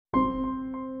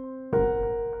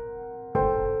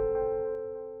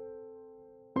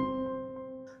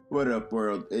What up,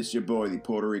 world? It's your boy, the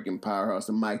Puerto Rican powerhouse,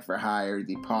 the Mike for Hire,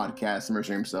 the podcast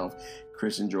mercer himself,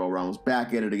 Christian Joel Ramos,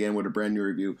 back at it again with a brand new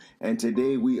review. And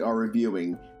today we are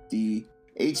reviewing the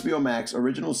HBO Max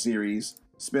original series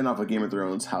spin-off of Game of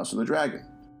Thrones, House of the Dragon.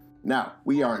 Now,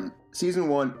 we are in Season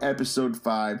 1, Episode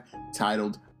 5,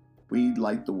 titled, We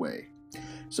Light the Way.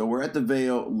 So we're at the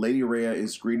Vale. Lady Rhea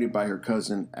is greeted by her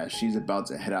cousin as she's about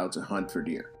to head out to hunt for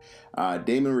deer.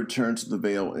 Daemon returns to the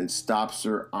Vale and stops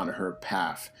her on her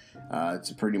path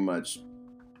to pretty much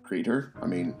greet her. I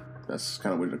mean, that's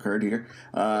kind of what occurred here.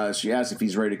 She asks if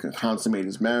he's ready to consummate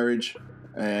his marriage.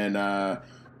 And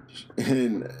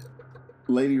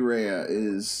Lady Rhea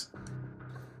is,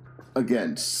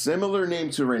 again, similar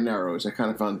name to Rhaenyra, which I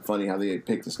kind of found funny how they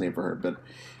picked this name for her. But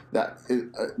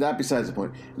that besides the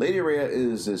point. Lady Rhea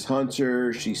is this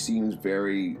hunter. She seems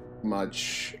very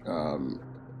much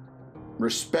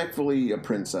respectfully a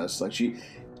princess. Like, she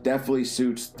definitely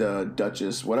suits the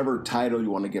Duchess, whatever title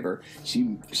you want to give her.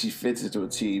 She fits it to a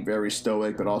T. Very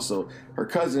stoic, but also her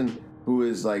cousin, who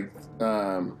is like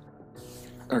her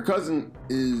cousin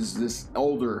is this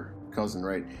older cousin,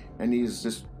 right? And he's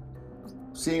just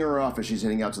seeing her off as she's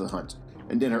heading out to the hunt.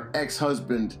 And then her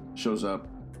ex-husband shows up,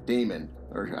 Daemon,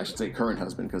 or I should say current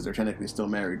husband, because they're technically still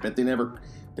married, but they never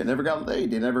got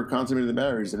laid. They never consummated the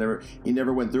marriage. He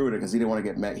never went through it because he didn't want to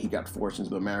get met. He got forced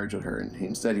into a marriage with her, and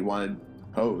instead he wanted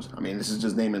hoes. I mean, this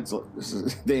is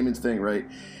Daemon's thing, right?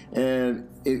 And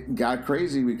it got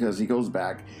crazy because he goes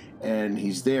back and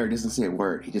he's there. He doesn't say a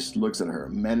word. He just looks at her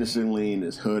menacingly in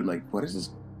his hood. I'm like, what is this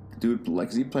dude? Like,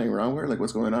 is he playing around with her? Like,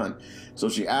 what's going on? So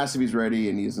she asks if he's ready,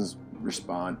 and he doesn't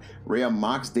respond. Rhea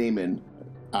mocks Daemon,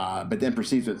 but then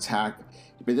proceeds to attack.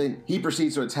 But then he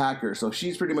proceeds to attack her. So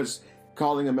she's pretty much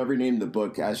calling him every name in the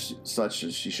book such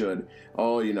as she should.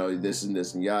 Oh, you know, this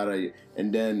and yada.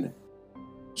 And then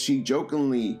she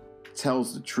jokingly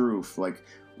tells the truth. Like,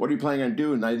 what are you planning on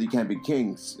doing? Now that you can't be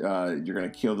king, you're going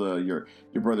to kill your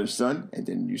brother's son. And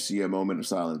then you see a moment of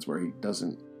silence where he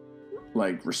doesn't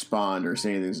like respond or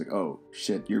say anything. He's like, oh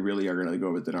shit, you really are going to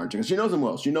go with it, aren't you? Because she knows him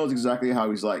well. She knows exactly how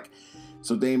he's like.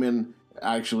 So Daemon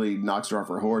actually knocks her off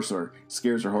her horse, or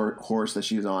scares her horse that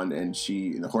she's on, and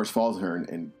the horse falls on her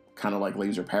and kind of like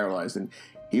leaves her paralyzed. And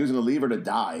he was going to leave her to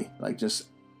die, like just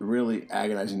really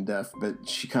agonizing death, but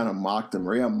she kind of mocked him.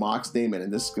 Rhea mocks Daemon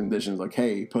in this condition, like,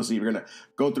 hey pussy, you're gonna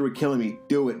go through it killing me,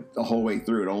 do it the whole way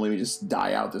through. Don't let me just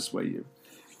die out this way, you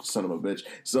son of a bitch.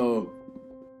 So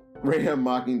Rhea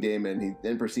mocking Daemon, he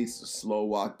then proceeds to slow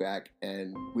walk back,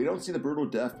 and we don't see the brutal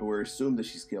death, but we're assumed that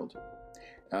she's killed.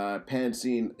 So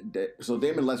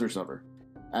Daemon lets her suffer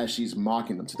as she's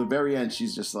mocking him. To the very end,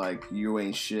 she's just like, you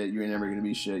ain't shit, you ain't never gonna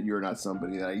be shit, you're not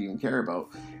somebody that I even care about.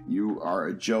 You are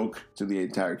a joke to the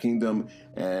entire kingdom,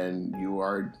 and you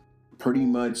are pretty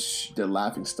much the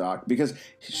laughing stock, because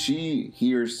she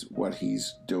hears what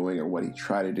he's doing, or what he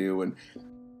tried to do,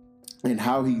 and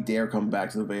how he dare come back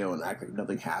to the Vale and act like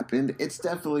nothing happened. It's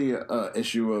definitely a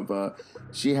issue of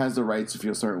she has the right to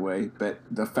feel a certain way, but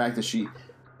the fact that she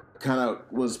kind of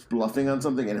was bluffing on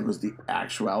something, and it was the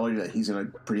actuality that he's gonna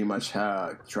pretty much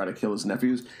try to kill his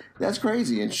nephews, that's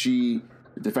crazy. And she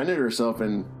defended herself,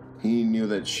 and he knew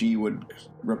that she would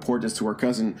report this to her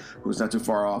cousin, who was not too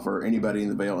far off, or anybody in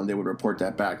the Vale, and they would report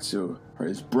that back to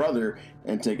his brother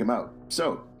and take him out.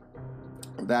 So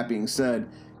that being said,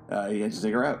 he had to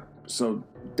take her out. So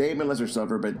Daemon lets her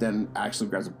suffer, but then actually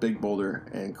grabs a big boulder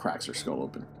and cracks her skull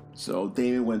open. So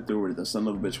Daemon went through with it. The son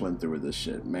of a bitch went through with this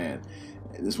shit, man.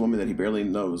 This woman that he barely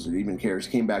knows or even cares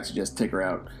came back to just take her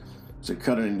out, to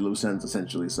cut her in loose ends,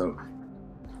 essentially. So,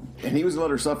 and he was gonna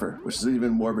let her suffer, which is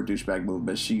even more of a douchebag move,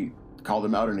 but she called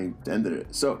him out and he ended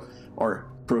it. So,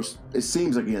 it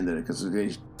seems like he ended it, because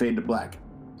they fade to black.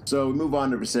 So we move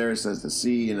on to Viserys as the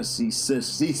sea, and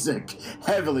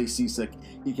heavily seasick.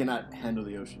 He cannot handle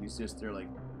the ocean. He's just there like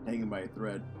hanging by a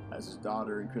thread, as his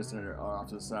daughter and Kristen are off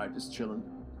to the side, just chilling.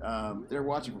 They're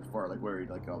watching from far, like worried,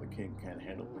 like, oh, the king can't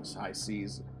handle these high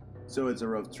seas. So it's a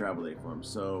rough travel day for him.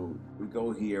 So we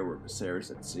go here where Viserys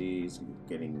at sea is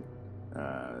getting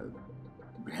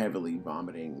heavily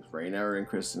vomiting. Rhaenyra and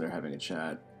Kristen are having a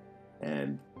chat,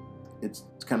 and it's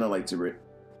kind of like to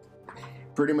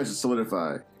pretty much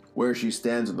solidify where she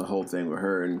stands in the whole thing with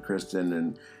her and Kristen,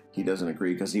 and he doesn't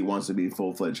agree because he wants to be a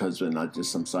full-fledged husband, not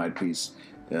just some side piece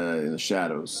in the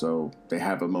shadows. So they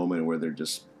have a moment where they're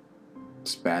just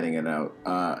spatting it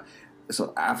out.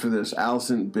 So after this,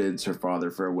 Alicent bids her father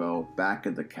farewell back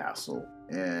at the castle,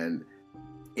 and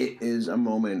it is a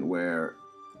moment where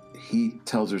he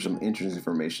tells her some interesting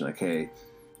information, like, hey,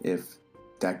 if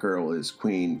that girl is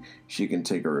queen, she can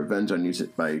take her revenge on you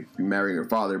by marrying her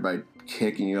father, by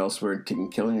kicking you elsewhere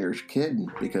and killing your kid,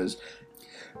 because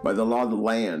by the law of the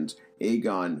land,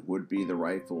 Aegon would be the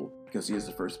rightful, because he is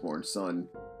the firstborn son,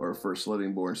 or first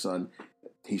living born son.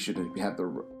 He should have the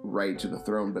right to the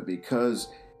throne, but because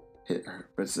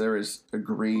Viserys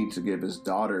agreed to give his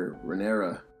daughter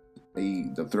Rhaenyra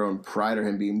the throne prior to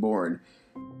him being born,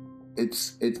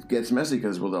 it gets messy,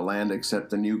 because will the land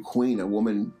accept a new queen, a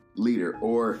woman leader,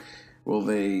 or will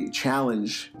they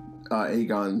challenge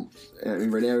Aegon,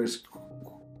 Rhaenyra's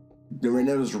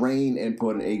reign, and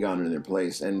put an Aegon in their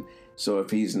place? And so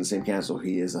if he's in the same castle,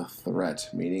 he is a threat,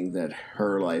 meaning that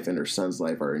her life and her son's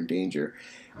life are in danger,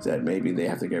 that maybe they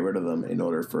have to get rid of them in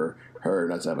order for her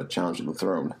not to have a challenge to the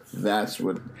throne. That's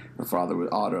what her father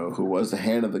with Otto, who was the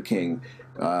hand of the king,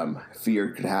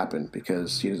 feared could happen,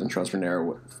 because he doesn't trust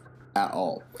Rhaenyra at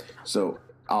all. So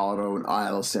Otto and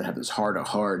Alicent have this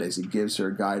heart-to-heart as he gives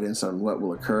her guidance on what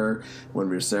will occur when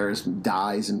Viserys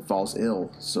dies and falls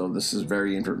ill. So this is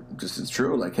this is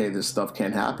true. Like, hey, this stuff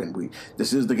can't happen.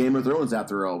 This is the Game of Thrones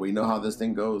after all. We know how this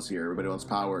thing goes here. Everybody wants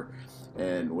power.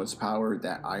 And what's power?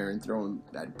 That Iron Throne,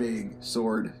 that big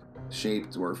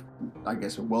sword-shaped, or I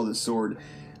guess welded sword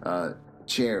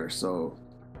chair. So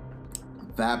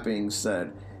that being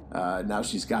said, now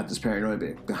she's got this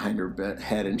paranoia behind her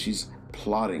head, and she's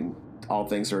plotting all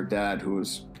thanks to her dad, who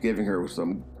is giving her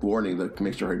some warning to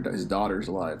make sure his daughter's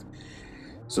alive.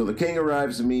 So the king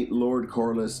arrives to meet Lord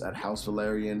Corlys at House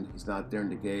Velaryon. He's not there in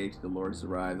the gate. The lords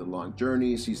arrive the long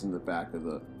journeys. He's in the back of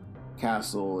the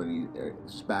castle, and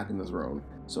he's back in the throne.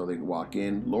 So they walk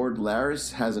in. Lord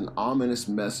Larys has an ominous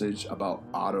message about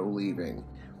Otto leaving,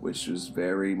 which was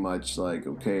very much like,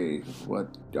 okay, what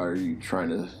are you trying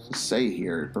to say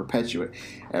here? Perpetuate.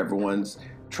 Everyone's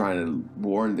trying to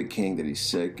warn the king that he's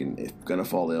sick and gonna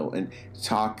fall ill, and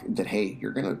talk that, hey,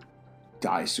 you're gonna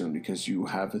die soon because you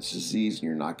have this disease and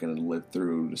you're not gonna live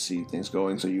through to see things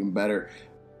going, so you better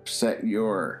set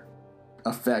your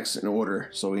effects in order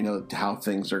so we know how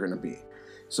things are gonna be.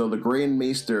 So the Grand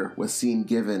Maester was seen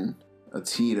given a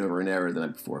tea to Rhaenyra the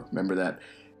night before. Remember that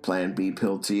Plan B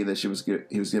pill tea that he was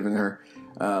giving her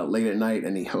late at night,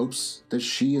 and he hopes that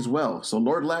she is well. So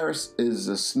Lord Larys is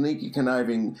a sneaky,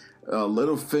 conniving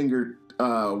Littlefinger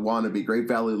wannabe, Great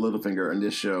Valley Littlefinger in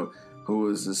this show, who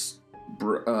is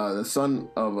the son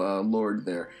of a lord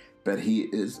there, but he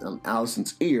is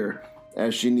Alicent's ear,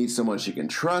 as she needs someone she can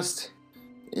trust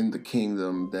in the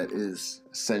kingdom that is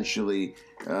essentially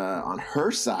on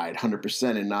her side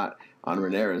 100% and not on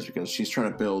Rhaenyra's, because she's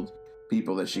trying to build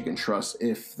people that she can trust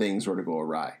if things were to go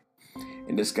awry.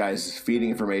 And this guy's feeding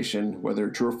information, whether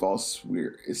true or false,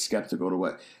 is skeptical to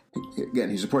what. Again,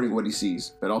 he's reporting what he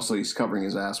sees, but also he's covering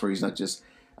his ass, where he's not just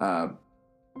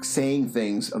saying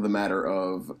things of the matter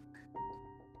of,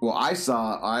 well,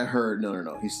 I heard,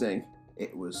 no. He's saying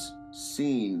it was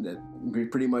seen, that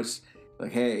pretty much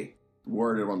like, hey,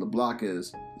 word on the block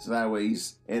is, so that way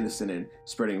he's innocent and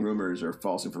spreading rumors or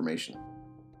false information.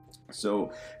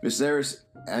 So Viserys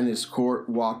and his court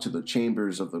walk to the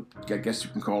chambers of the, I guess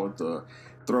you can call it the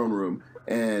throne room,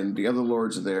 and the other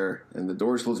lords are there, and the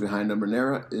doors close behind them.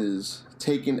 Rhaenyra is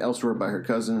taken elsewhere by her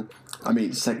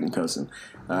second cousin,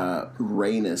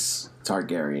 Rhaenys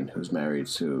Targaryen, who's married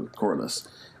to Corlys.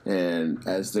 And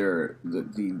as the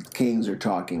kings are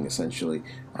talking, essentially,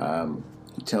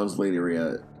 he tells Lady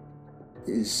Rhea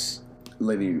is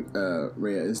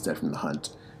dead from the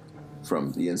hunt,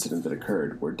 from the incident that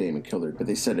occurred where Daemon killed her. But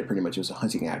they said it pretty much was a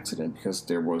hunting accident because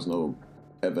there was no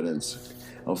evidence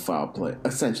of foul play.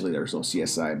 Essentially, there was no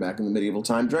CSI back in the medieval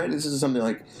times, right? This is something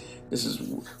like,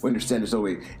 we understand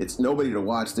it's nobody to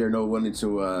watch there, no one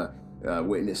to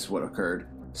witness what occurred.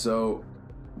 So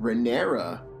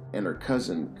Rhaenyra and her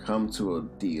cousin come to a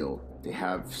deal. They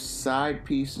have side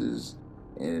pieces,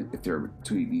 and if they're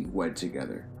to be wed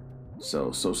together.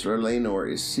 So Sir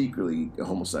Laenor is secretly a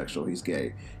homosexual. He's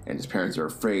gay, and his parents are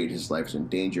afraid his life is in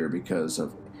danger because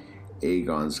of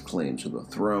Aegon's claim to the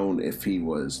throne if he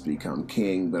was to become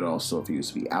king, but also if he was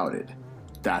to be outed.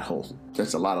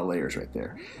 That's a lot of layers right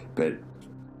there. But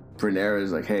Rhaenyra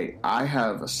is like, hey, I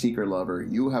have a secret lover,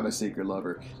 you have a secret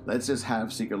lover, let's just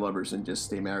have secret lovers and just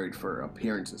stay married for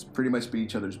appearances. Pretty much be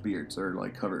each other's beards or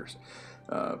like covers.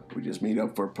 We just meet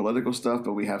up for political stuff,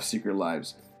 but we have secret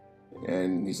lives.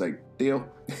 And he's like, deal.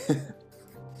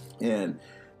 And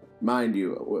mind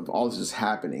you, with all this is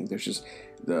happening, there's just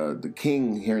the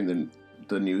king hearing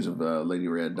the news of Lady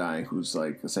Rhea dying, who's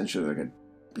like essentially like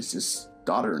it's his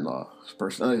daughter-in-law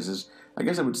person. I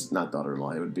guess it was not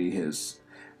daughter-in-law, it would be his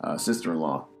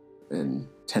sister-in-law. And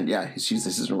she's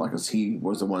the sister-in-law because he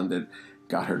was the one that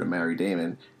got her to marry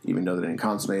Daemon, even though they didn't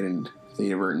consummate and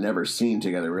they were never seen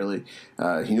together really.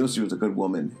 He knew she was a good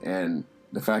woman, and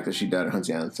the fact that she died at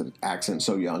Hunting accent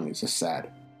so young is just sad.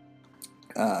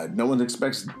 No one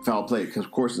expects foul play because,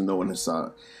 of course, no one has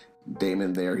saw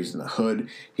Damon there. He's in the hood.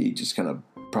 He just kind of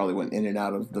probably went in and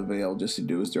out of the veil just to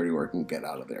do his dirty work and get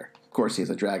out of there. Of course, he has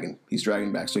a dragon. He's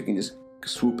dragging back, so he can just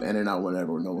swoop in and out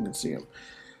whenever. No one can see him.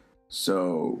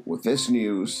 So with this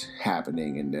news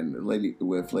happening, and then Lady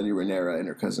Rhaenyra and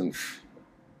her cousin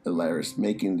Larys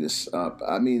making this up,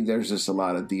 I mean, there's just a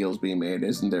lot of deals being made,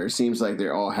 isn't there? It seems like they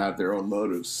all have their own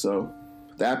motives. So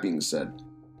that being said,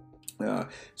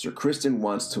 Sir Criston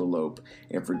wants to elope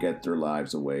and forget their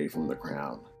lives away from the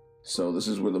crown. So this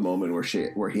is where the moment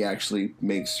where he actually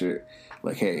makes it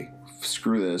like, hey,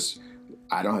 screw this.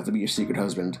 I don't have to be your secret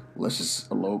husband. Let's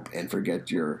just elope and forget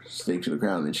your stake to the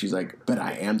crown. And she's like, but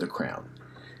I am the crown.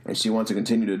 And she wants to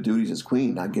continue the duties as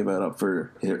queen, not give it up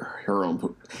for her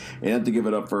own, and not to give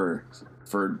it up for.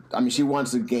 I mean, she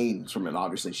wants to gain from it.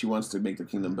 Obviously, she wants to make the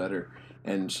kingdom better,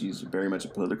 and she's very much a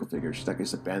political figure. She's not going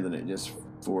to abandon it just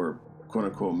for quote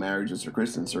unquote marriage with Sir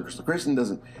Criston. Sir Criston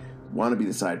doesn't want to be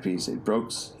the side piece. He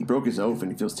broke his oath, and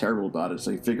he feels terrible about it.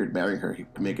 So he figured marrying her, he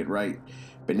could make it right.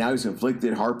 But now he's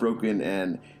conflicted, heartbroken,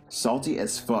 and salty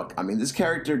as fuck. I mean, this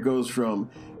character goes from,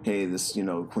 hey, this,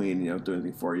 queen, doing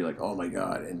anything for you, like, oh my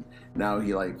god, and now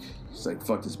he's like,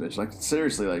 fuck this bitch. Like,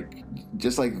 seriously, like,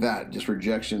 just like that, just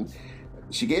rejection.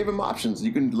 She gave him options.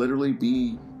 You can literally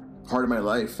be part of my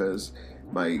life as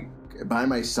by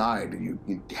my side.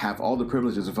 You have all the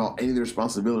privileges without any of the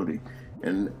responsibility.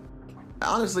 And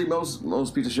honestly,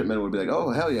 most piece of shit men would be like,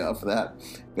 oh, hell yeah, up for that.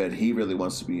 But he really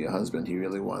wants to be a husband. He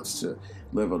really wants to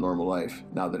live a normal life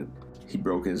now that he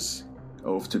broke his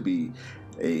oath to be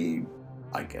a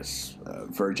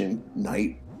virgin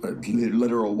knight, a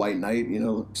literal white knight,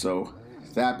 So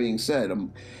that being said,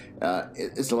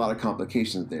 it's a lot of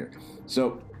complications there.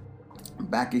 So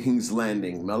back at King's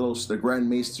Landing, Mellos, the Grand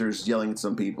Maester's yelling at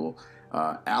some people.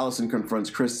 Alicent confronts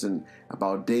Criston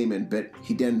about Daemon, but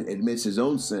he then admits his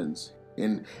own sins.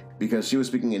 And because she was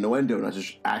speaking innuendo, not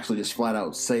just flat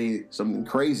out say something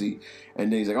crazy,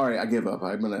 and then he's like, "All right, I give up.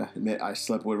 I'm gonna admit I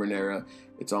slept with Rhaenyra.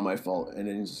 It's all my fault." And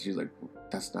then she's like,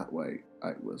 "That's not what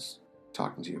I was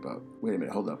talking to you about. Wait a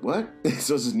minute, hold up, what?"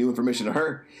 So this is new information to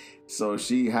her. So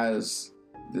she has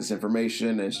this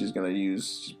information, and she's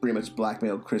pretty much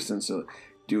blackmail Criston to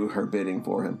do her bidding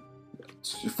for him.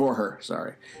 For her,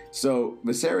 sorry. So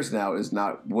Viserys now is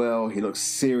not well. He looks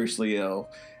seriously ill.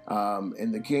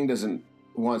 And the king doesn't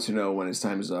want to know when his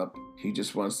time is up. He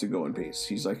just wants to go in peace.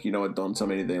 He's like, you know what, don't tell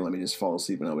me anything. Let me just fall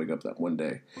asleep and I'll wake up that one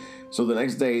day. So the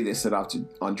next day they set off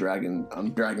on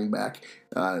dragging back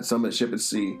some of the ship at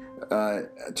sea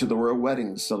to the royal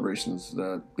wedding celebrations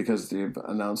because they've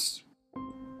announced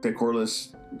that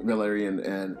Corlys Velaryon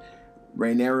and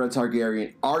Rhaenyra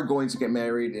Targaryen are going to get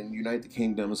married and unite the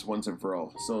kingdoms once and for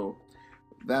all. So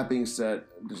that being said,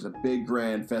 there's a big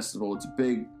grand festival. It's a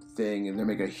big thing, and they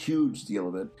make a huge deal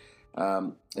of it.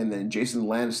 And then Jason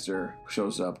Lannister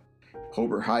shows up.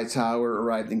 Hober Hightower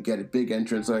arrived and get a big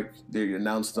entrance. Like they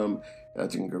announced them to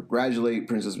congratulate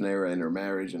Princess Rhaenyra and her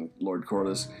marriage and Lord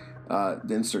Corlys.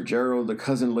 Then Sir Gerald, the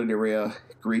cousin Lady Rhea,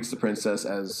 greets the princess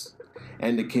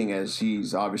and the king as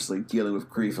he's obviously dealing with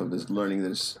grief of his learning that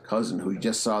his cousin, who he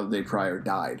just saw the day prior,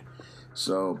 died.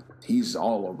 So he's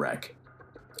all a wreck.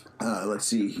 Let's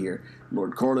see here.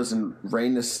 Lord Corlys and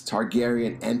Rhaenys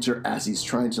Targaryen enter as he's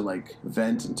trying to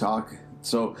vent and talk.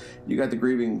 So you got the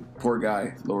grieving poor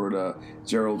guy, Lord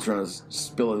Gerald, trying to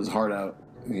spill his heart out,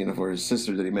 for his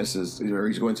sister that he misses, or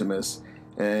he's going to miss,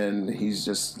 and he's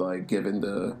just giving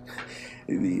the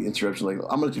interruption, I'm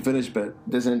gonna let you finish, but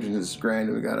this entrance is grand,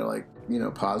 and we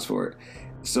gotta pause for it.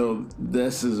 So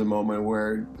this is a moment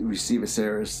where we see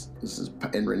Viserys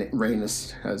and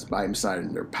Rhaenys as by his side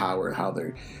in their power and how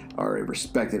they are a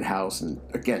respected house. And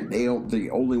again, the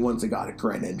only ones that got a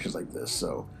grand entrance like this.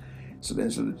 So then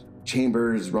the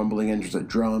chambers, rumbling entrance of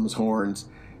drums, horns.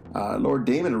 Lord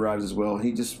Daemon arrives as well.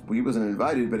 He wasn't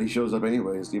invited, but he shows up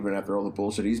anyways, even after all the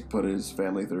bullshit he's put his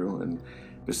family through. And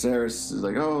Viserys is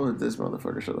like, oh, this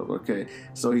motherfucker shut up. Okay.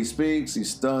 So he speaks, he's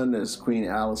stunned as Queen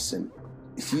Alicent.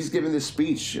 He's giving this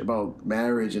speech about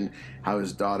marriage and how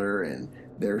his daughter and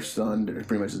their son,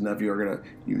 pretty much his nephew, are going to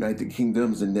unite the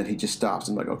kingdoms. And then he just stops.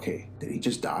 I'm like, okay, did he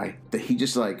just die? Did he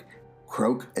just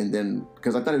croak? And then,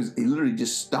 because I thought he literally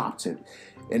just stopped it.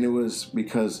 And it was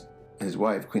because his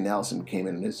wife, Queen Alicent, came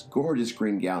in this gorgeous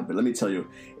green gown. But let me tell you,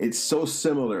 it's so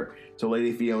similar to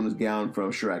Lady Fiona's gown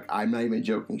from Shrek. I'm not even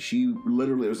joking. She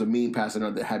literally, it was a meme passing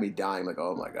on that had me dying. Like,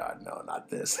 oh my God, no, not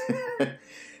this.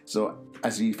 So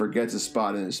as he forgets his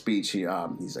spot in his speech, he's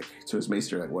like to his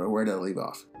maester, where did I leave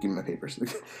off? Give me my papers.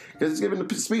 Because he's giving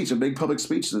a speech, a big public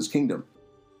speech to his kingdom.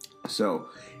 So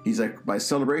he's like, by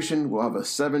celebration, we'll have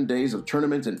 7 days of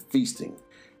tournament and feasting.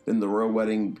 Then the royal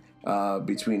wedding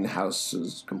between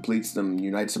houses completes them,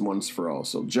 unites them once for all.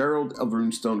 So Gerald of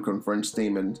Runestone confronts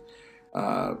Daemon.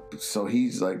 So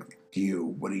he's like,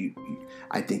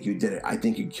 I think you did it. I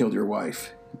think you killed your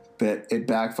wife. But it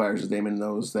backfires as Daemon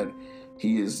knows that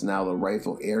he is now the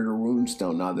rightful heir to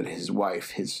Runestone, now that his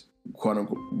wife, his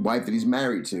quote-unquote wife that he's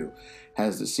married to,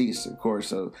 has deceased, of course.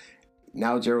 So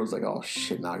now Gerald's like, oh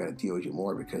shit, now I gotta deal with you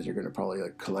more because you're gonna probably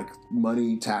like collect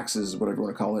money, taxes, whatever you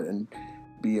want to call it, and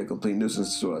be a complete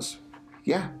nuisance to us.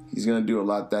 Yeah, he's gonna do a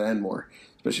lot that and more.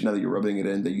 Especially now that you're rubbing it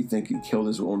in that you think he killed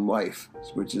his own wife,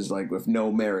 which is like with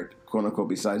no merit, quote unquote,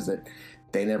 besides that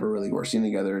they never really were seen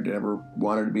together, they never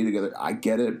wanted to be together. I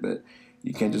get it, but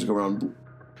you can't just go around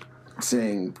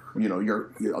saying,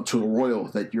 you're to the royal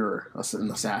that you're an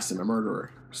assassin, a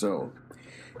murderer. So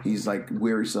he's like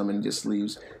wearisome and just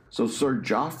leaves. So Sir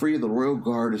Joffrey of the Royal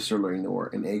Guard of Sir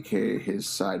Lenore, and aka his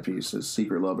side piece, his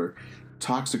secret lover,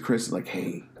 talks to Chris like,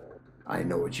 hey, I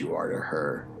know what you are to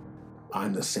her.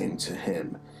 I'm the same to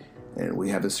him. And we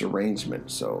have this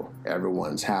arrangement, so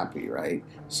everyone's happy, right?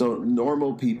 So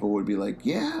normal people would be like,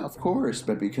 yeah, of course.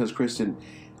 But because Kristen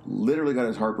literally got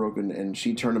his heart broken and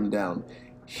she turned him down,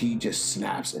 he just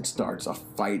snaps and starts a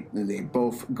fight. And they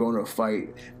both go into a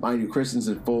fight. Mind you, Kristen's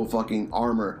in full fucking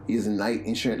armor. He's a knight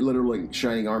in literally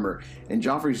shining armor. And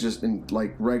Joffrey's just in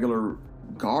like regular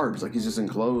garbs, like he's just in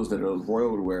clothes that a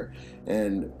royal would wear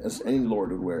and as any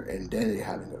lord would wear, and then they're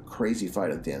having a crazy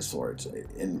fight at the dance floor.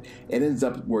 And it ends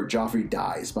up where Joffrey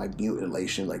dies by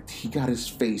mutilation. Like he got his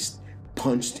face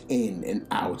punched in and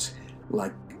out.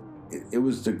 Like it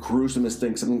was the gruesomest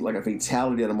thing, something like a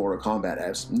fatality out of Mortal Kombat.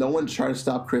 As no one tried to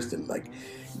stop Kristen. Like,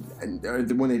 and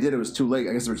when they did, it was too late.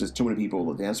 I guess there was just too many people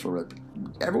on the dance floor.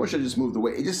 Everyone should have just moved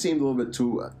away. It just seemed a little bit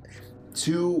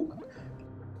too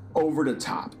over the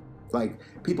top. Like,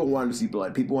 people wanted to see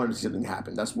blood. People wanted to see something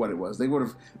happen. That's what it was. They would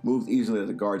have moved easily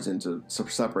the guards in to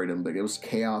separate them. Like, it was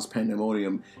chaos,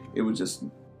 pandemonium. It was just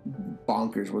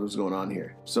bonkers what was going on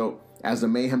here. So, as the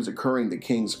mayhem's occurring, the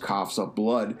king coughs up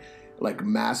blood, like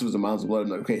massive amounts of blood. I'm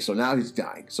like, okay, so now he's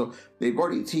dying. So, they've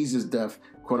already teased his death,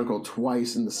 quote-unquote,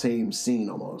 twice in the same scene,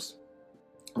 almost.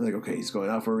 I'm like, okay, he's going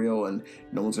out for real, and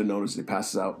no one's going to notice he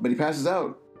passes out. But he passes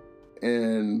out,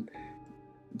 and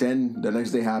then the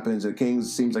next day happens, and King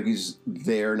seems like he's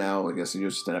there now. I guess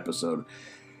it's just an episode.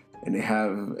 And they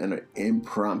have an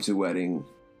impromptu wedding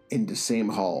in the same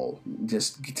hall,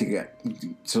 just to get,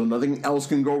 so nothing else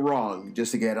can go wrong,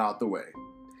 just to get out the way.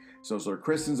 So Sir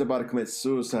Kristen's about to commit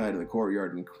suicide in the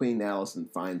courtyard, and Queen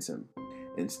Alicent finds him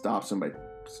and stops him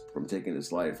from taking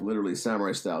his life. Literally,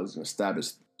 samurai style, he's going to stab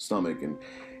his stomach, and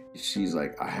she's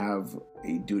like, I have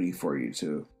a duty for you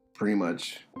to pretty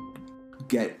much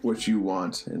get what you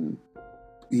want, and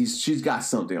she's got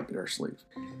something up in her sleeve.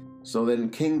 So then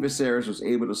King Viserys was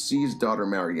able to see his daughter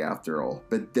marry after all,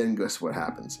 but then guess what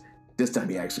happens? This time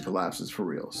he actually collapses for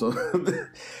real. So,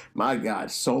 my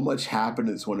God, so much happened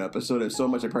in this one episode, and so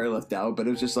much I probably left out, but it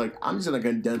was just like, I'm just going to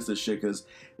condense this shit because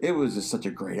it was just such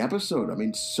a great episode. I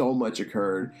mean, so much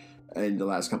occurred in the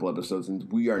last couple episodes, and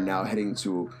we are now heading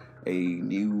to a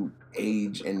new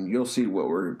age, and you'll see what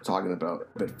we're talking about.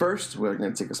 But first, we're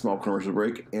going to take a small commercial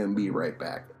break and be right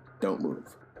back. Don't move.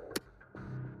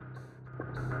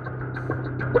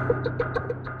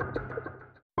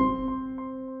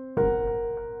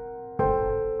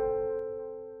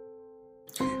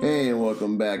 Hey, and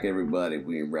welcome back, everybody.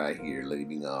 We're right here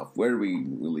leaving off. Where do we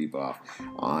leave off?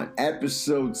 On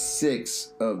episode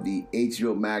 6 of the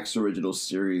HBO Max original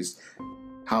series,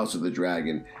 House of the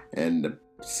Dragon. And the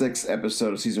 6th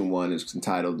episode of season 1 is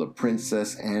entitled The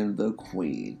Princess and the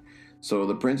Queen. So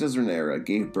the Princess Rhaenyra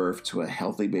gave birth to a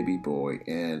healthy baby boy,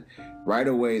 and right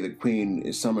away the Queen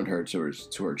is summoned her to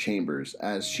her chambers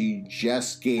as she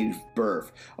just gave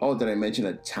birth. Oh, did I mention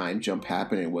a time jump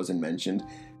happened and it wasn't mentioned?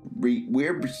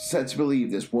 We're set to believe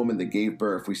this woman that gave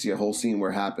birth, we see a whole scene where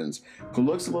it happens, who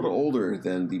looks a little older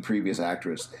than the previous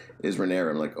actress, is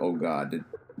Rhaenyra. I'm like, oh God, did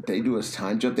they do a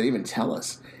time jump? They didn't even tell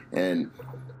us. And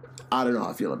I don't know how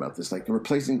I feel about this. Like,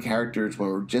 replacing characters when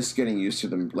we're just getting used to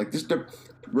them. Like, this, they're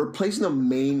replacing the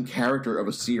main character of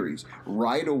a series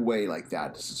right away like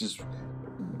that. This is just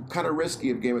kind of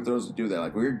risky of Game of Thrones to do that.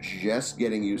 Like, we're just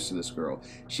getting used to this girl.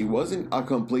 She wasn't a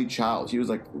complete child. She was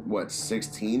like, what,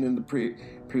 16 in the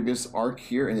previous arc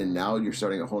here, and then now you're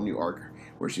starting a whole new arc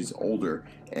where she's older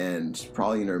and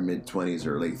probably in her mid-20s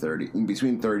or late 30s, in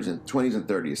between 30s and 20s and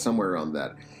 30s, somewhere around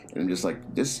that. And I'm just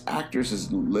like, this actress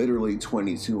is literally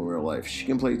 22 in real life. She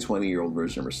can play a 20-year-old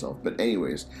version of herself. But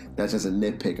anyways, that's just a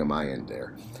nitpick on my end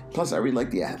there. Plus, I really like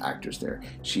the actress there.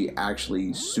 She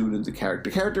actually suited the character.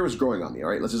 The character was growing on me, all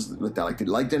right? Let's just let that.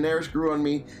 Like Daenerys grew on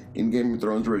me in Game of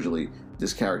Thrones originally,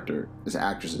 this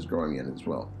actress is growing in as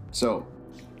well. So,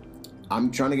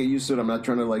 I'm trying to get used to it. I'm not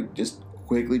trying to, like, just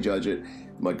quickly judge it.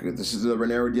 I'm like, this is the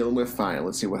Rhaenyra we're dealing with. Fine,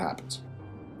 let's see what happens.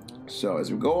 So,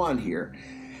 as we go on here,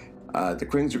 the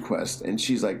Queen's request, and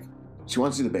she's like, she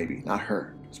wants to see the baby, not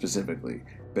her specifically.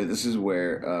 But this is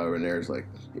where Rhaenyra's like,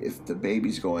 if the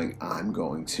baby's going, I'm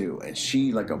going too. And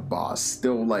she, like a boss,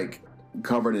 still like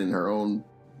covered in her own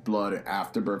blood,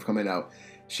 afterbirth coming out,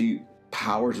 she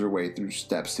powers her way through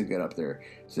steps to get up there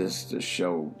just to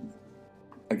show,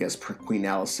 I guess, Queen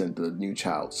Alicent, the new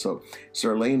child. So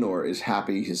Sir Laenor is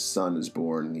happy his son is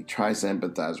born, and he tries to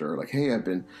empathize with her, like, hey, I've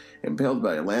been impaled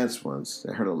by a lance once.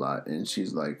 I heard a lot. And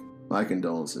she's like, my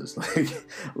condolences. Like,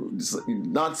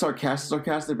 not sarcastic,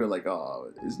 but like,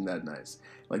 oh, isn't that nice?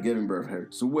 Like, giving birth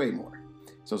hurts way more.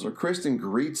 So Sir Criston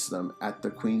greets them at the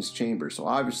Queen's chamber. So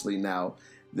obviously now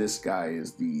this guy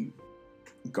is the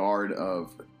guard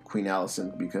of Queen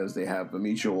Alicent because they have a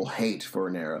mutual hate for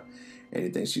Rhaenyra, and he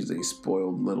thinks she's a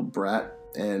spoiled little brat.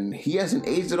 And he hasn't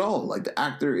aged at all. Like, the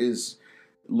actor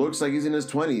looks like he's in his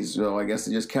 20s, so I guess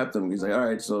they just kept him. He's like, all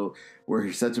right, so we're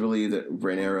set to believe that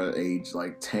Rhaenyra aged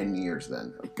like 10 years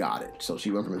then. Got it. So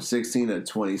she went from 16 to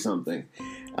 20-something.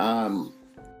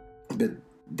 But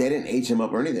they didn't age him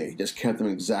up or anything. He just kept him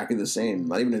exactly the same,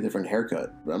 not even a different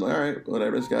haircut. But I'm like, all right,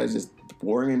 whatever, this guy's just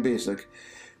boring and basic.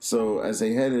 So as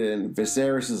they headed in,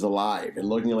 Viserys is alive and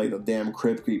looking like the damn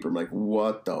Crypt Keeper. I'm like,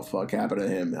 what the fuck happened to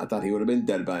him? I thought he would have been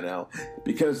dead by now.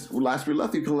 Because last we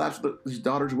left, he collapsed his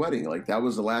daughter's wedding. Like, that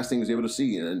was the last thing he was able to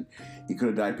see. And then he could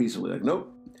have died peacefully. Like,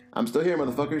 nope, I'm still here,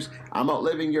 motherfuckers. I'm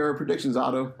outliving your predictions,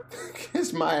 Otto.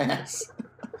 Kiss my ass.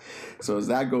 So as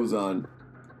that goes on,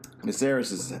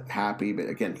 Viserys is happy, but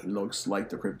again, he looks like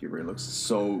the Crypt Keeper. He looks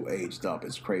so aged up.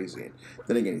 It's crazy. And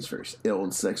then again, he's very ill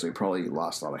and sick, so he probably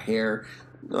lost a lot of hair.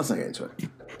 Let's not get into it.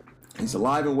 He's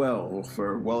alive and well,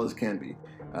 for well as can be.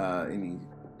 And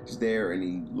he's there, and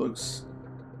he looks,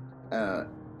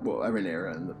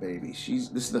 Rhaenyra and the baby. This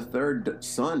is the third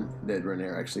son that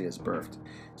Rhaenyra actually has birthed.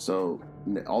 So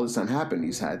all this time happened,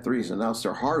 he's had three. So now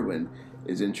Sir Harwin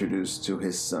is introduced to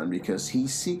his son because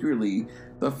he's secretly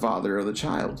the father of the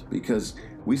child. Because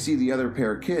we see the other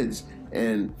pair of kids,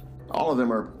 and all of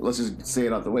them are, let's just say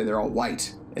it out the way, they're all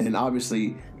white. And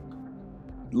obviously,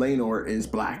 Laenor is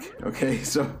black, okay?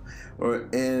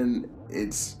 And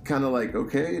it's kind of like,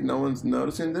 okay, no one's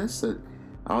noticing this, that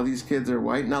all these kids are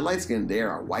white, not light-skinned, they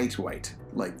are white,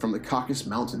 like from the Caucasus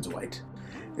Mountains white.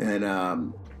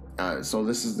 And so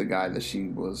this is the guy that she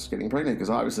was getting pregnant, because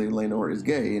obviously Laenor is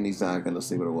gay, and he's not going to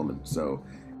sleep with a woman. So,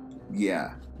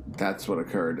 yeah, that's what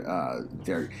occurred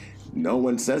there. No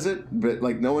one says it, but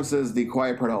like no one says the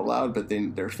quiet part out loud, but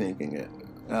then they're thinking it.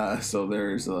 So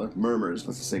there's murmurs,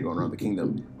 let's just say, going around the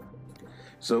kingdom.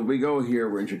 So we go here,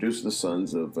 we're introduced to the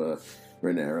sons of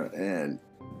Rhaenyra, and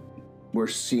we're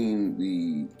seeing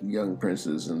the young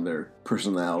princes and their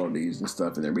personalities and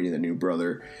stuff, and they're meeting their new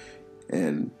brother.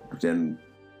 And then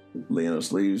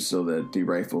Leonos leaves so that the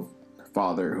rightful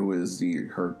father, who is the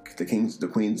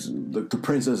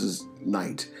princess's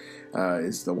knight,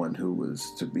 is the one who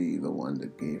was to be the one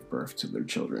that gave birth to their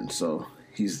children. So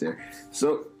he's there.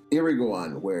 So here we go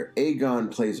on, where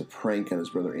Aegon plays a prank on his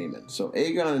brother Aemond. So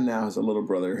Aegon now has a little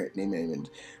brother named Aemond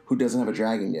who doesn't have a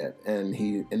dragon yet, and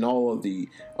he and all of the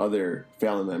other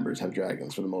family members have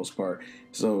dragons for the most part.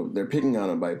 So they're picking on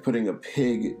him by putting a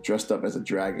pig dressed up as a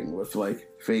dragon with like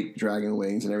fake dragon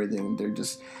wings and everything. They're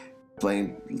just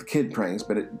playing kid pranks,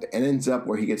 but it ends up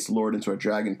where he gets lured into a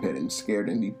dragon pit and scared,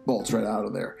 and he bolts right out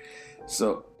of there.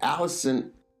 So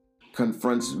Alicent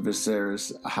confronts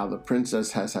Viserys how the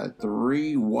princess has had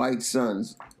 3 white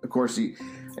sons. Of course,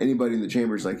 anybody in the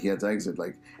chamber is like, he had to exit.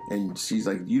 Like, and she's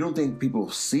like, you don't think people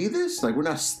see this? Like, we're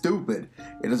not stupid.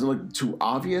 It doesn't look too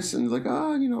obvious. And like,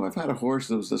 I've had a horse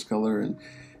that was this color, and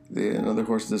another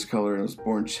horse this color, and it was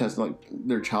born chestnut.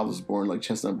 Their child was born like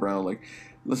chestnut brown. Like,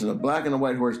 listen, a black and a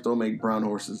white horse don't make brown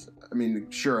horses. I mean,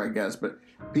 sure, I guess, but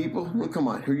people, well, come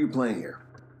on, who are you playing here?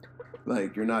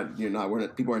 Like,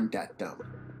 people aren't that dumb.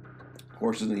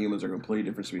 Horses and humans are completely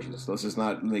different species. Let's just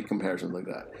not make comparisons like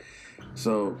that.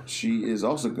 So she is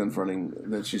also confronting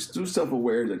that she's too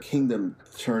self-aware the kingdom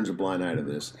turns a blind eye to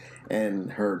this,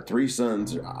 and her 3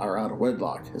 sons are out of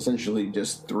wedlock, essentially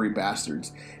just 3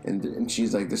 bastards. And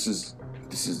she's like, this is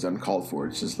this is uncalled for.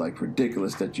 It's just like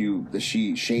ridiculous that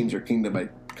she shames her kingdom by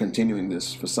continuing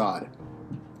this facade.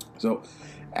 So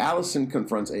Alicent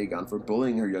confronts Aegon for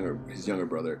bullying his younger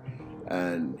brother,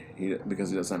 and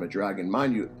because he doesn't have a dragon.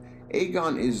 Mind you,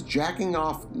 Aegon is jacking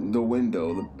off the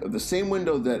window, the same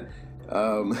window that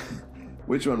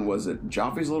which one was it?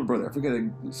 Joffrey's little brother. I forget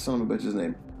the son of a bitch's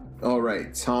name. Oh,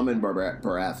 right, Tommen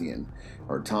Baratheon,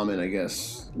 or Tommen, I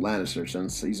guess, Lannister,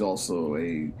 since he's also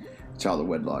a child of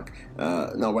wedlock.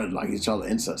 Not wedlock, he's a child of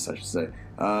incest, I should say.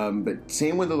 But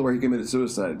same window where he committed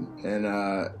suicide,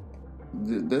 and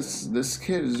this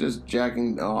kid is just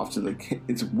jacking off to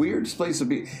it's a weird place to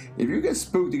be. If you get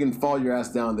spooked, you can fall your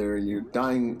ass down there, and you're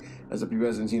dying as a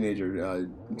pubescent teenager,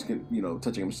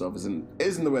 touching himself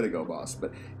isn't the way to go, boss.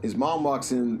 But his mom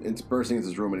walks in, it's bursting into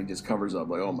his room, and he just covers up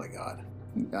like, oh my god.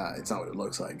 It's not what it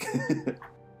looks like.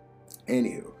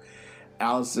 Anywho,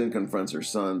 Alicent confronts her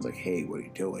sons like, hey, what are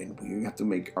you doing? We have to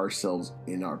make ourselves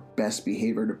in our best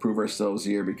behavior to prove ourselves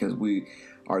here, because we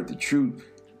are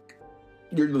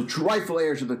you're the rightful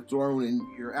heirs to the throne, and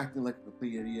you're acting like a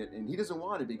complete idiot. And he doesn't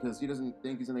want it because he doesn't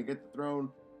think he's going to get the throne.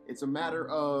 It's a matter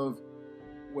of,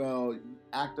 well,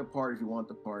 act a part if you want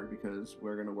the part, because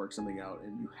we're going to work something out,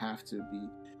 and you have to be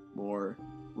more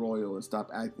royal and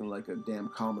stop acting like a damn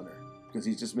commoner. Because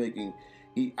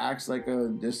he acts like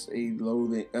a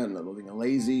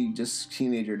lazy, just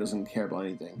teenager, doesn't care about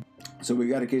anything. So we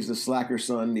got a case of the slacker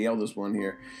son, the eldest one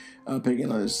here, picking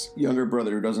on his younger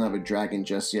brother who doesn't have a dragon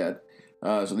just yet.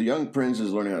 So the young prince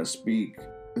is learning how to speak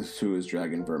to his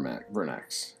dragon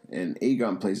Vernax, and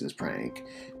Aegon plays this prank,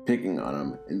 picking on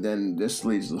him, and then this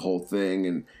leads to the whole thing,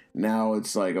 and now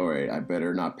it's like, all right, I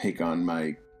better not pick on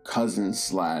my cousin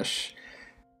slash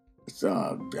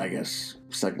I guess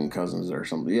second cousins or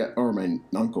something. Yeah, or my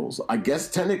uncles. I guess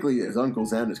technically his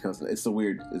uncles and his cousin. It's a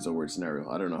weird scenario.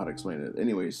 I don't know how to explain it.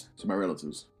 Anyways, so my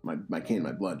relatives, my kin,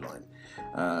 my bloodline.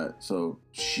 So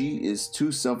she is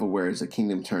too self-aware as the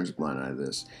kingdom turns blind eye to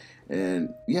this. And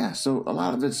yeah, so a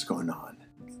lot of it's going on.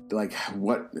 Like,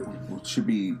 what should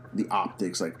be the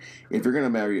optics? Like, if you're gonna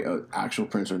marry an actual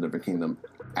prince from a different kingdom,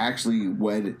 actually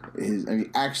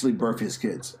actually birth his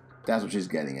kids. That's what she's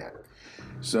getting at.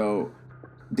 So,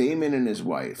 Daemon and his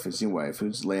wife, who's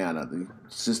Lyanna, the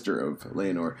sister of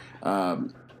Laenor,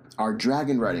 are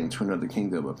dragon riding to another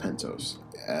kingdom of Pentos.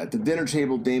 At the dinner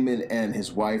table, Daemon and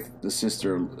his wife, the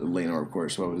sister of Laenor, of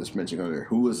course, who I was just mentioning earlier,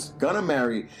 who was gonna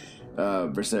marry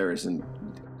Viserys, and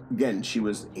again, she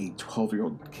was a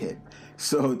 12-year-old kid.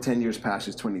 So 10 years past,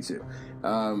 she's 22.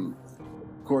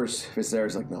 Of course,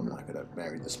 Viserys like, no, I'm not gonna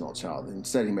marry the small child.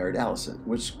 Instead, he married Alicent,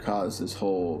 which caused this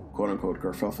whole quote-unquote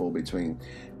kerfuffle between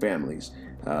families.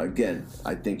 Again,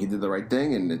 I think he did the right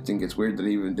thing, and I think it's weird that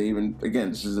again,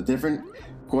 this is a different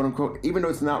quote-unquote, even though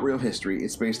it's not real history,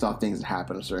 it's based off things that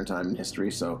happened at a certain time in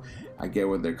history, so I get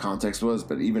what their context was,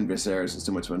 but even Viserys is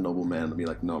too much of a noble man to be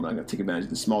like, no, I'm not gonna take advantage of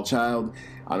the small child.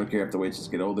 I don't care if the waitresses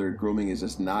get older. Grooming is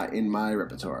just not in my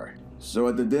repertoire. So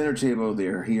at the dinner table,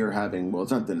 they're here having, well,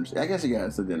 it's not dinner. I guess, yeah,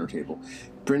 it's the dinner table.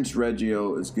 Prince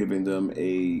Reggio is giving them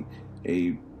a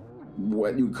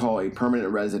what you would call a permanent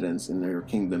residence in their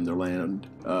kingdom, their land,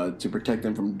 to protect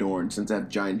them from Dorne, since they have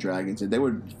giant dragons. And they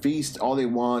would feast all they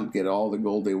want, get all the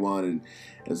gold they wanted,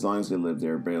 as long as they live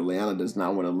there. But Lyanna does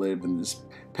not want to live in this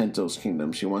Pentos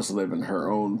kingdom. She wants to live in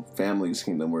her own family's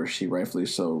kingdom, where she rightfully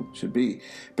so should be.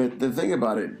 But the thing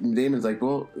about it, Daemon's like,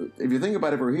 well, if you think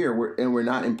about it, we're here, we're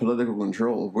not in political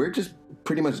control. We're just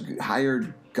pretty much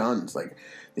hired guns. Like,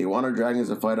 they want our dragons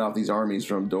to fight off these armies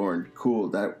from Dorne. Cool,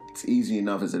 that's easy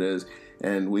enough as it is,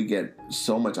 and we get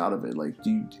so much out of it. Like,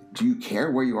 do you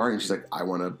care where you are? And she's like, I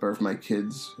want to birth my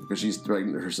kids, because she's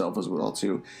pregnant herself as well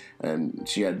too, and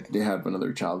they have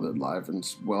another child alive and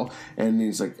well. And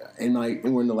he's like, and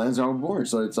we're in the lands I was born.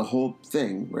 So it's a whole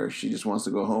thing where she just wants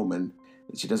to go home, and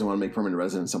she doesn't want to make permanent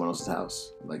residence in someone else's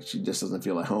house. Like, she just doesn't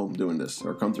feel at home doing this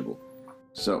or comfortable.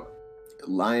 So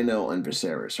Lionel and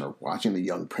Viserys are watching the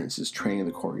young princes train in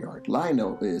the courtyard.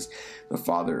 Lionel is the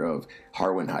father of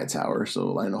Harwin Hightower.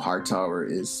 So Lionel Hightower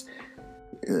is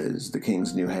the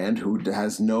king's new hand, who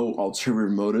has no ulterior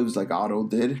motives like Otto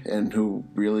did, and who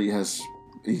really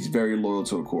he's very loyal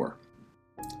to a core.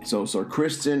 So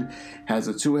Kristen has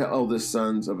the two eldest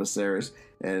sons of Viserys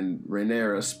and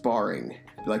Rhaenyra sparring,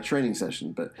 like training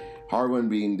session. But Harwin,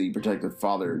 being the protective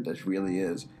father that really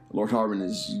is, Lord Harwin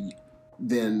is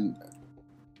then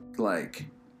like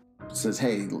says,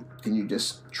 hey, can you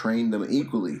just train them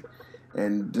equally?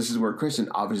 And this is where Kristen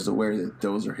obviously is aware that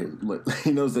those are his.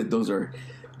 He knows that those are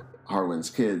Harwin's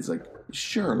kids. Like,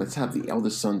 sure, let's have the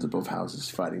eldest sons of both houses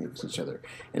fighting against each other.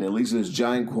 And it leads to this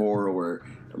giant quarrel where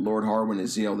Lord Harwin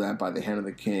is yelled at by the Hand of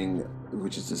the King,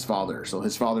 which is his father. So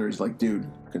his father is like, dude,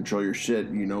 control your shit.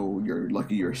 You know, you're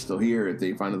lucky you're still here if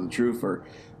they find out the truth, or,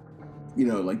 you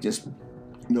know, like, just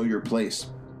know your place.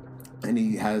 And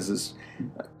he has this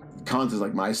contest,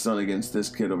 like, my son against this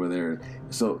kid over there.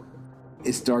 So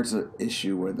it starts an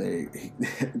issue where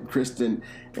Criston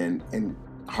and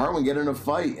Harwin get in a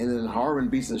fight, and then Harwin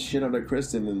beats the shit out of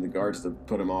Criston, and the guards to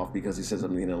put him off because he said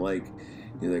something he didn't like.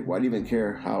 He's like, why do you even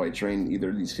care how I train either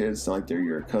of these kids? It's not like they're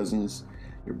your cousins,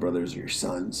 your brothers, or your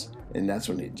sons. And that's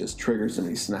when it just triggers and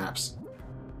he snaps.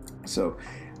 So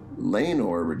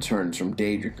Laenor returns from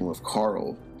day drinking with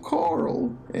Carl,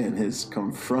 and is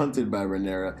confronted by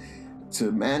Rhaenyra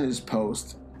to man his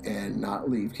post and not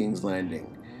leave King's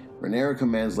Landing. Rhaenyra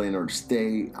commands Laenor to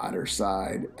stay at her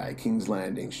side at King's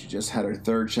Landing. She just had her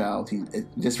third child.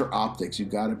 Just for optics, you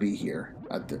got to be here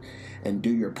and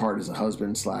do your part as a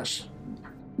husband /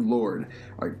 lord,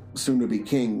 or soon to be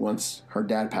king once her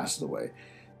dad passes away.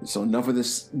 So enough of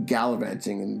this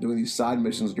gallivanting and doing these side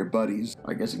missions with your buddies.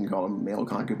 I guess you can call them male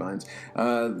concubines.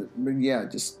 But yeah,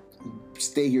 just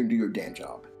stay here and do your damn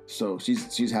job. So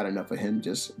she's had enough of him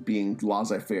just being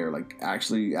laissez-faire, like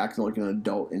actually acting like an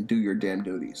adult and do your damn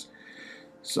duties.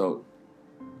 So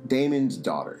Daemon's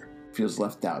daughter feels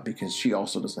left out because she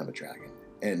also doesn't have a dragon.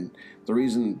 And the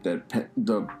reason that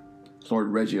the Lord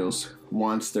Regios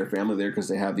wants their family there because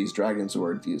they have these dragons who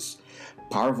are these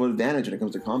powerful advantage when it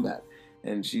comes to combat.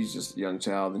 And she's just a young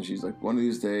child, and she's like, one of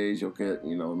these days you'll get,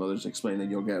 you know, mother's explaining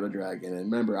you'll get a dragon.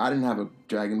 And remember, I didn't have a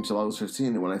dragon until I was 15,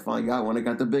 and when I finally got one, I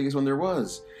got the biggest one there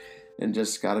was. And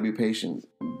just gotta be patient,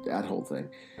 that whole thing.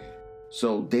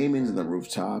 So Daemon's in the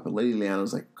rooftop, and Lady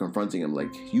Lyanna's like confronting him, like,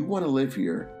 you want to live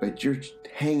here, but you're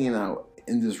hanging out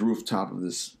in this rooftop of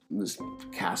this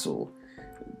castle,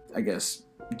 I guess,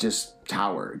 just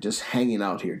tower, just hanging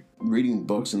out here, reading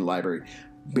books in the library,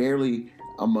 barely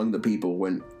among the people,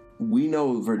 when we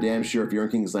know for damn sure if you're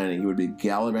in King's Landing, you would be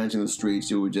gallivanting the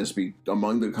streets, you would just be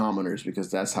among the commoners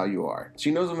because that's how you are. She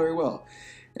knows him very well.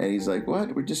 And he's like, what?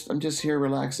 I'm just here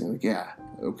relaxing. Like, yeah,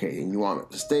 okay, and you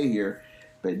want to stay here,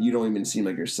 but you don't even seem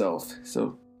like yourself.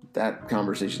 So that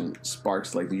conversation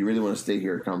sparks, like, do you really want to stay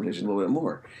here? Conversation a little bit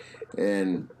more.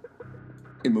 And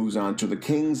it moves on to the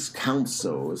King's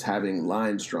Council is having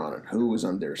lines drawn on who is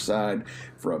on their side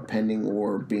for a pending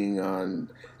war being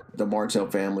on the Martell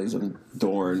families of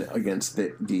Dorne against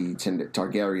the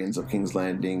Targaryens of King's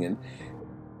Landing and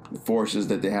the forces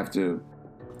that they have to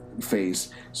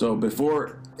face. So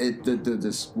before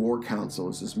this war council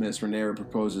is dismissed, Rhaenyra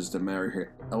proposes to marry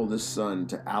her eldest son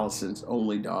to Alicent's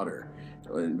only daughter,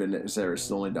 and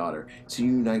Viserys' only daughter, to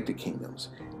unite the kingdoms.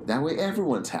 That way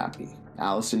everyone's happy.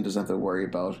 Alicent doesn't have to worry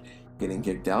about getting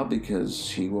kicked out because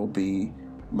she will be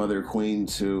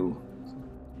mother-in-law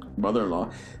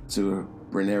to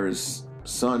Rhaenyra's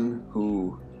son,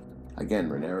 who, again,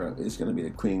 Rhaenyra is going to be the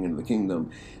queen of the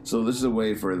kingdom. So this is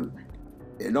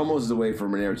it almost is a way for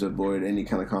Rhaenyra to avoid any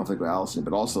kind of conflict with Alicent,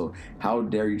 but also, how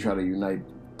dare you try to unite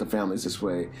the families this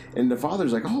way? And the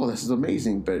father's like, oh, this is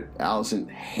amazing, but Alicent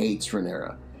hates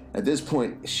Rhaenyra. At this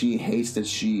point, she hates that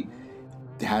she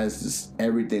has this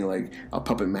everything like a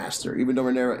puppet master, even though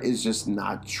Rhaenyra is just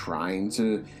not trying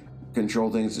to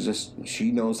control things. It's just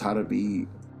she knows how to be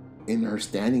in her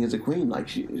standing as a queen. Like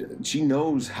she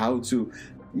knows how to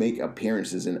make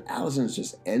appearances, and Alicent's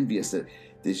just envious that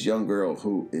this young girl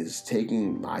who is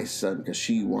taking my son because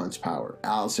she wants power.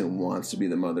 Alicent wants to be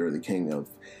the mother of the king of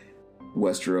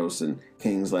Westeros and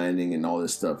King's Landing and all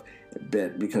this stuff,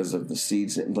 but because of the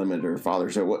seeds implemented her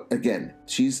father. So again,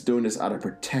 she's doing this out of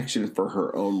protection for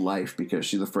her own life because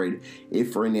she's afraid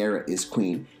if Rhaenyra is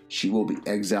queen, she will be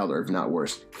exiled, or if not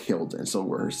worse, killed. And so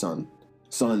were her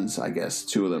sons, I guess,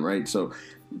 2 of them, right? So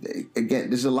again,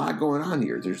 there's a lot going on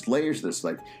here. There's layers to this.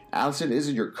 Like, Alicent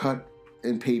isn't your cut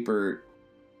and paper,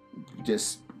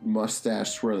 just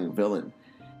mustache swirling villain.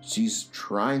 She's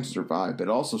trying to survive, but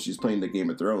also she's playing the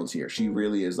Game of Thrones here. She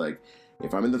really is like,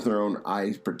 if I'm in the throne,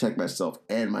 I protect myself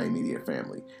and my immediate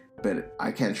family. But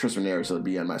I can't trust Rhaenyra to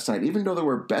be on my side, even though they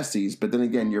were besties. But then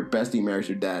again, your bestie marries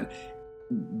your dad.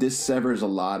 This severs a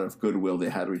lot of goodwill they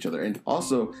had with each other. And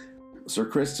also, Sir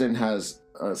Criston has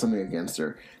something against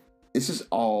her. This is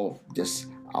all just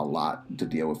a lot to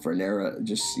deal with. Rhaenyra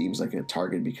just seems like a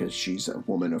target because she's a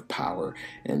woman of power,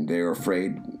 and they're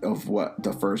afraid of what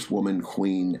the first woman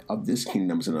queen of this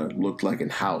kingdom is going to look like and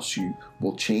how she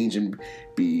will change and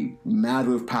be mad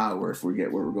with power if we get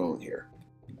where we're going here.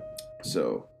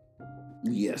 So,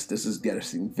 yes, this is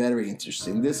getting very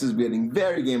interesting. This is getting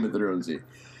very Game of Thronesy.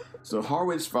 So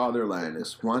Harwin's father,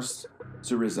 Lannis, wants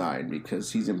to resign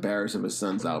because he's embarrassed of his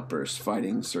son's outburst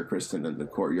fighting Sir Kristen in the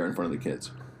courtyard in front of the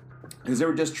kids. Because they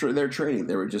were just they're training,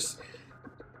 they were just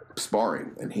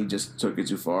sparring, and he just took it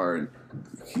too far, and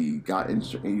he got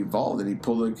involved, and he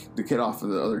pulled the kid off of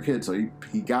the other kid. So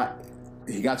he got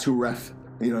to a ref,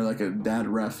 like a dad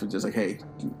ref, and just like, hey,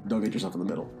 don't get yourself in the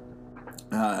middle.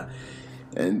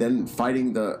 And then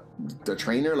fighting the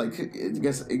trainer, like it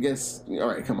gets all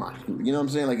right. Come on, you know what I'm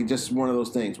saying? Like it's just one of those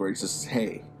things where it's just,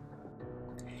 hey,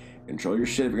 control your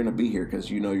shit if you're gonna be here,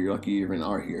 because you're lucky you even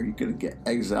are here. You're gonna get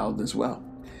exiled as well.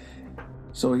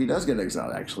 So he does get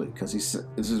exiled, actually, because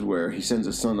this is where he sends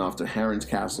his son off to Harren's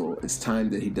castle. It's time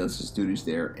that he does his duties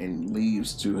there and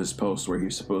leaves to his post where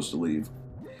he's supposed to leave.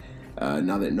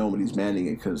 Now that nobody's manning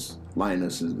it, because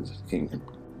Lioness is the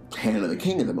hand of the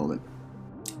king at the moment.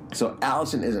 So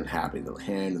Alicent isn't happy. The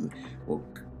hand will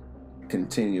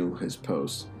continue his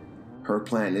post. Her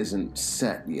plan isn't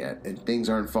set yet, and things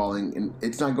aren't falling, and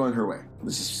it's not going her way.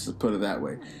 Let's just put it that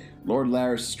way. Lord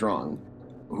Larys Strong,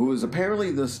 who is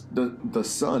apparently the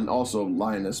son also of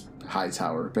Lioness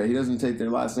Hightower, but he doesn't take their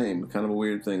last name. Kind of a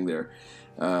weird thing there.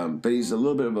 But he's a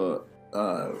little bit of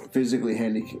a physically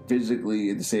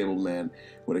disabled man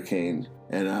with a cane,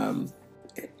 and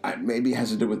maybe it has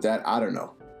to do with that. I don't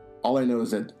know. All I know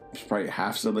is that he's probably a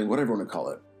half sibling, whatever you want to call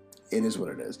it. It is what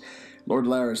it is. Lord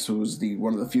Larys, who's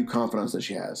one of the few confidants that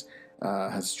she has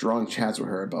strong chats with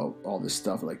her about all this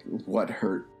stuff, like what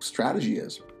her strategy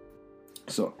is.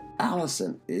 So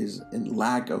Alicent is in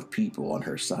lack of people on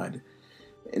her side.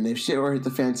 And if shit were hit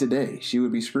the fan today, she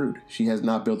would be screwed. She has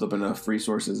not built up enough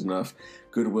resources, enough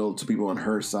goodwill to people on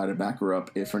her side to back her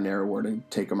up if Rhaenyra were to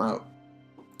take them out.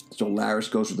 So Larys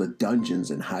goes to the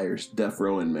dungeons and hires death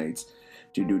row inmates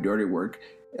to do dirty work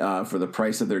for the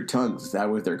price of their tongues. That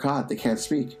way, if they're caught, they can't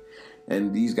speak.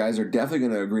 And these guys are definitely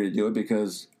going to agree to do it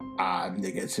because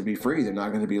they get to be free. They're not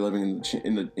going to be living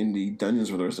in the dungeons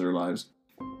for the rest of their lives.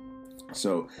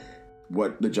 So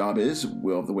what the job is,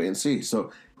 we'll have to wait and see.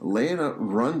 So Laena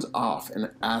runs off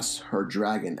and asks her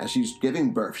dragon, as she's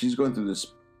giving birth, she's going through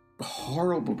this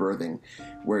horrible birthing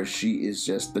where she is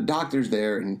just, the doctor's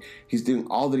there and he's doing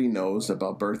all that he knows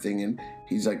about birthing, and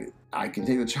he's like, I can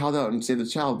take the child out and save the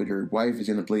child, but your wife is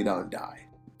going to bleed out and die.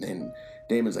 And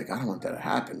Daemon's like, I don't want that to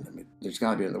happen. I mean, there's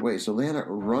got to be another way. So Laena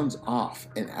runs off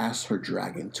and asks her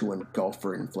dragon to engulf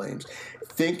her in flames,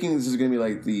 thinking this is going to be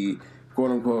like the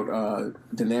quote-unquote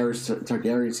Daenerys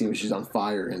Targaryen scene where she's on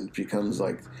fire and becomes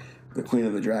like the queen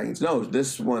of the dragons. No,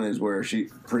 this one is where she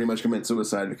pretty much commits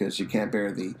suicide because she can't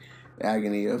bear the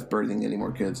agony of birthing any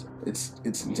more kids. It's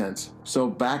intense. So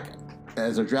back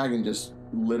as a dragon, just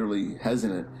literally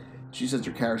hesitant, she says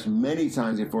to Jacaerys many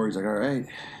times before he's like, all right,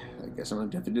 I guess I'm going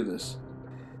to have to do this.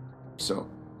 So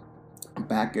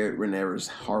back at Rhaenyra's,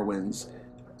 Harwins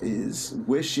is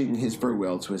wishing his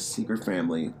farewell to his secret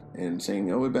family and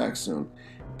saying, I'll be back soon.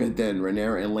 But then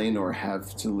Rhaenyra and Laenor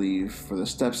have to leave for the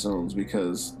Stepstones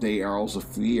because they are also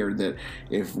feared that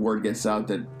if word gets out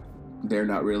that they're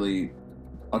not really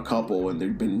a couple and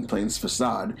they've been playing this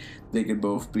facade, they could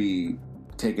both be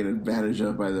taken advantage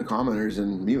of by the commoners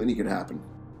and mutiny could happen.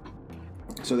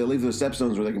 So they leave the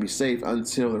Stepstones where they can be safe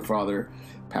until their father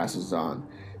passes on.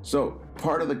 So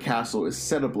part of the castle is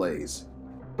set ablaze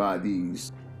by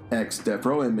these ex-death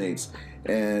row inmates,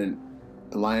 and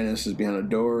Lioness is behind a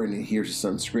door and he hears his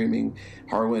son screaming,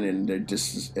 Harwin, and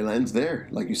it ends there.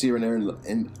 Like you see Rhaenyra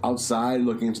and outside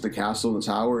looking into the castle and the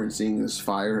tower and seeing this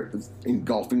fire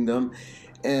engulfing them,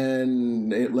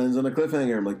 and it lands on a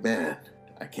cliffhanger. I'm like, man,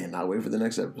 I cannot wait for the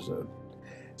next episode.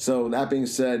 So that being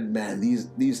said, man,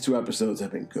 these 2 episodes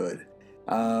have been good.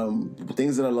 The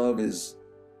things that I love is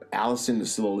Alicent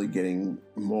is slowly getting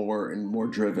more and more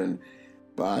driven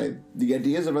by the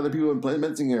ideas of other people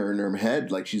implementing her in her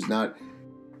head. Like she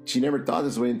never thought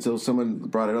this way until someone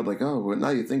brought it up, like, oh, well, now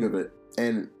you think of it.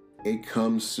 And it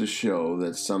comes to show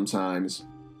that sometimes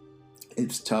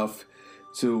it's tough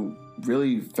to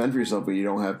really fend for yourself when you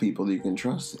don't have people that you can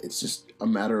trust. It's just a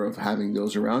matter of having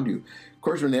those around you. Of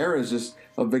course, Rhaenyra is just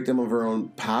a victim of her own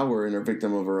power and a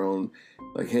victim of her own,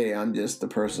 like, hey, I'm just the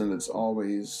person that's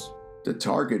always the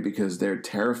target because they're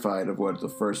terrified of what the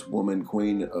first woman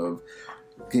queen of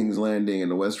King's Landing and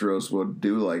the Westeros will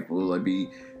do. Like, will I be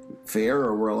fair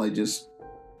or will I just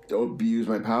abuse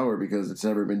my power because it's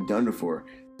never been done before?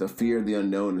 The fear of the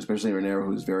unknown, especially Rhaenyra,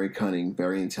 who's very cunning,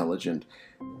 very intelligent,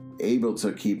 able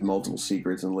to keep multiple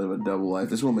secrets and live a double life.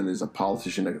 This woman is a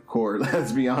politician at the core,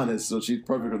 let's be honest, so she's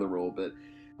perfect for the role. But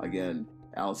again,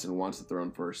 Alicent wants the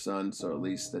throne for her son, so at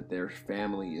least that their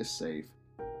family is safe,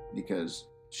 because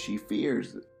she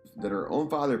fears that her own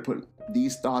father put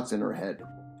these thoughts in her head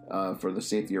for the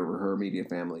safety of her immediate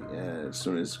family as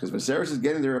soon as, because Viserys is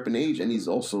getting there up in age and he's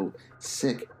also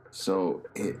sick. So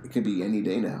it could be any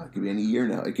day now. It could be any year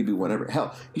now. It could be whatever.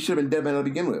 Hell, he should have been dead by now to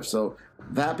begin with. So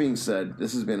that being said,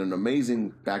 this has been an amazing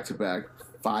back-to-back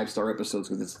 5-star episodes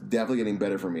because it's definitely getting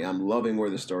better for me. I'm loving where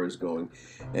the story is going,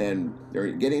 and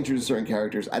they're getting introduced to certain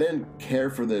characters. I didn't care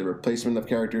for the replacement of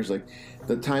characters, like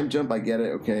the time jump. I get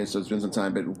it, okay, so it's been some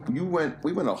time, but we went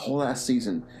a whole last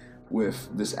season with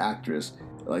this actress.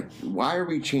 Like, why are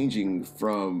we changing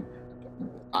from?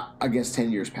 I guess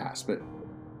 10 years past, but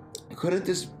couldn't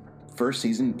this first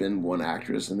season been one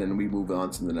actress and then we move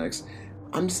on to the next?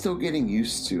 I'm still getting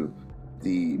used to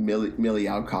the Millie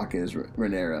Alcock as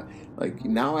Rhaenyra. Like,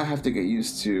 now I have to get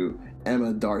used to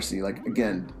Emma Darcy. Like,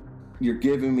 again, you're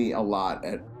giving me a lot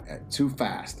at too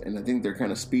fast, and I think they're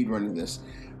kind of speed running this,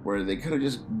 where they could have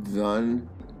just done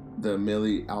the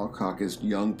Millie Alcock as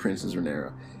young Princess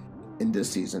Rhaenyra in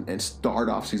this season and start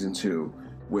off season 2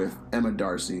 with Emma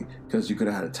Darcy, because you could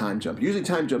have had a time jump. Usually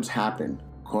time jumps happen,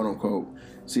 quote unquote,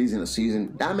 season to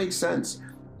season. That makes sense.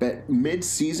 But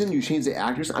mid-season, you change the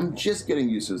actress. I'm just getting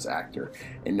used to this actor.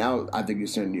 And now I think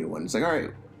it's a new one. It's like, all right,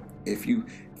 if you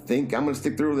think I'm going to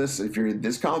stick through this, if you're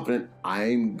this confident,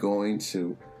 I'm going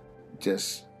to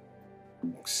just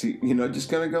see, just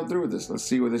going to go through with this. Let's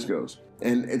see where this goes.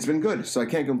 And it's been good, so I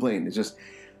can't complain. It's just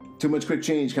too much quick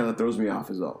change kind of throws me off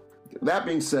as well. That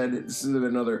being said, this is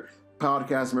another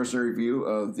podcast mercenary review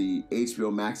of the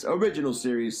HBO Max original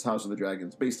series, House of the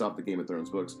Dragons, based off the Game of Thrones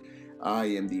books. I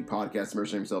am the podcast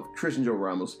mercenary himself, Christian Joe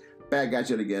Ramos, back at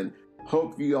you again.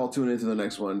 Hope you all tune into the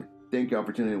next one. Thank you all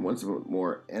for tuning in once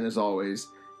more. And as always,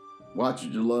 watch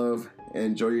what you love,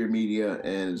 enjoy your media,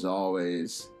 and as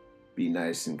always, be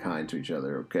nice and kind to each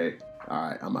other, okay? All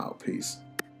right, I'm out. Peace.